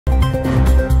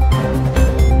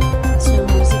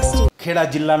ખેડા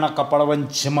જિલ્લાના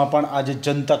કપડવંજમાં પણ આજે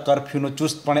જનતા કર્ફ્યુનો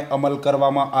ચુસ્તપણે અમલ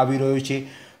કરવામાં આવી રહ્યો છે।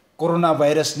 કોરોના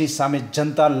વાયરસની સામે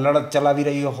જનતા લડત ચલાવી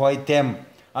રહી હોય તેમ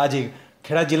આજે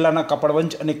ખેડા જિલ્લાના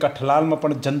કપડવંજ અને કઠલાલમાં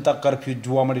પણ જનતા કર્ફ્યુ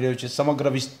જોવા મળી રહ્યો છે। સમગ્ર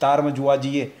વિસ્તારમાં જોવા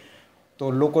જઈએ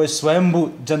તો લોકોએ સ્વયંભૂ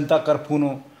જનતા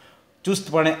કર્ફ્યુનો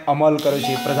ચુસ્તપણે અમલ કર્યો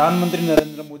છે। પ્રધાનમંત્રી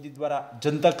નરેન્દ્ર મોદી દ્વારા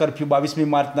જનતા કર્ફ્યુ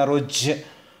 22મી માર્ચના રોજ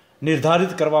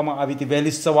निर्धारित કરવામાં આવી હતી।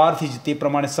 વહેલી સવારથી જ તે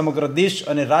પ્રમાણે સમગ્ર દેશ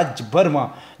અને રાજ્યભરમાં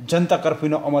જનતા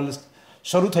કર્ફ્યુનો અમલ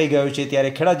શરૂ થઈ ગયો છે। ત્યારે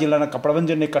ખેડા જિલ્લાના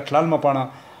કપડવંજ અને કઠલાલમાં પણ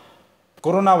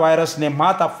કોરોના વાયરસને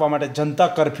માત આપવા માટે જનતા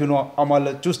કર્ફ્યુનો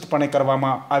અમલ ચુસ્તપણે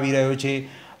કરવામાં આવી રહ્યો છે।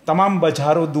 તમામ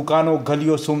બજારો, દુકાનો,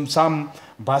 ગલીઓ સુમસામ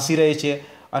ભાસી રહી છે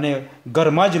અને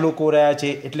ઘરમાં જ લોકો રહ્યા છે,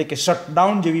 એટલે કે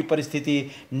શટડાઉન જેવી પરિસ્થિતિ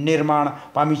નિર્માણ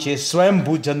પામી છે।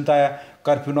 સ્વયંભૂ જનતા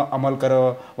કર્ફ્યુનો અમલ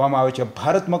કરવામાં આવ્યો છે।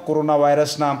 ભારતમાં કોરોના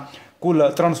વાયરસના કુલ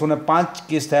 305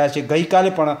 કેસ થયા છે। ગઈકાલે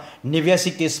પણ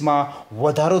 89 કેસમાં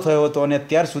વધારો થયો હતો અને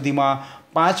અત્યાર સુધીમાં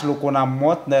 5 લોકોના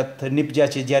મોત નીપજ્યા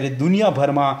છે, જ્યારે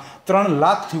દુનિયાભરમાં 3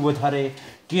 લાખથી વધારે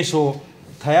કેસો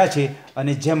થયા છે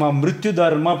અને જેમાં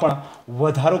મૃત્યુદરમાં પણ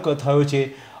વધારો થયો છે।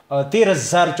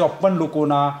 13,054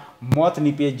 લોકોના મોત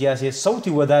નીપજ્યા છે।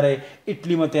 સૌથી વધારે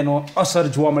ઇટલીમાં તેનો અસર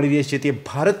જોવા મળી રહી છે। તે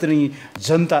ભારતની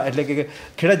જનતા એટલે કે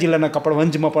ખેડા જિલ્લાના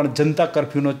કપડવંજમાં પણ જનતા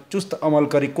કર્ફ્યુનો ચુસ્ત અમલ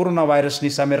કરી કોરોના વાયરસની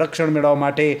સામે રક્ષણ મેળવવા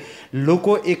માટે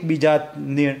લોકો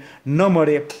એકબીજાને ન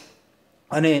મળે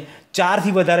અને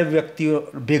 4થી વધારે વ્યક્તિઓ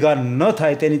ભેગા ન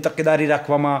થાય તેની તકેદારી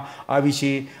રાખવામાં આવી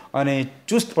છે અને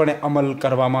ચુસ્તપણે અમલ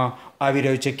કરવામાં આવી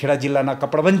રહ્યો છે। ખેડા જિલ્લાના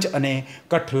કપડવંજ અને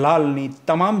કઠલાલની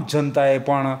તમામ જનતાએ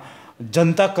પણ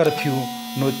જનતા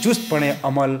કર્ફ્યુનો ચુસ્તપણે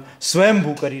અમલ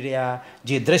સ્વયંભૂ કરી રહ્યા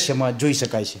જે દ્રશ્યમાં જોઈ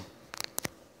શકાય છે।